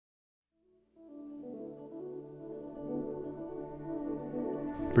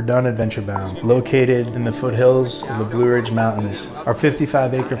Verdun Adventure Bound, located in the foothills of the Blue Ridge Mountains. Our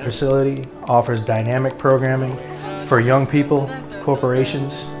 55-acre facility offers dynamic programming for young people,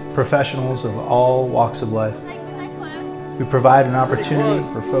 corporations, professionals of all walks of life. We provide an opportunity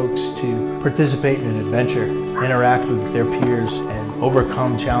for folks to participate in an adventure, interact with their peers, and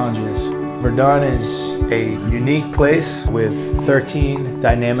overcome challenges. Verdun is a unique place with 13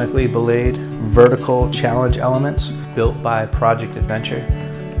 dynamically belayed vertical challenge elements built by Project Adventure.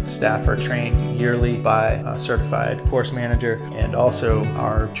 Staff are trained yearly by a certified course manager and also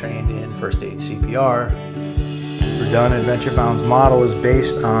are trained in first aid CPR. Verdun Adventure Bound's model is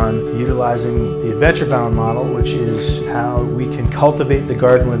based on utilizing the Adventure Bound model, which is how we can cultivate the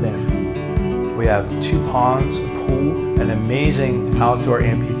garden within. We have 2 ponds, a pool, an amazing outdoor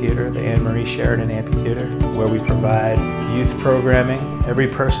amphitheater, the Anne Marie Sheridan Amphitheater, where we provide youth programming. Every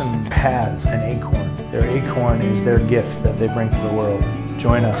person has an acorn. Their acorn is their gift that they bring to the world.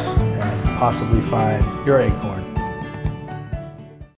 Join us and possibly find your acorn.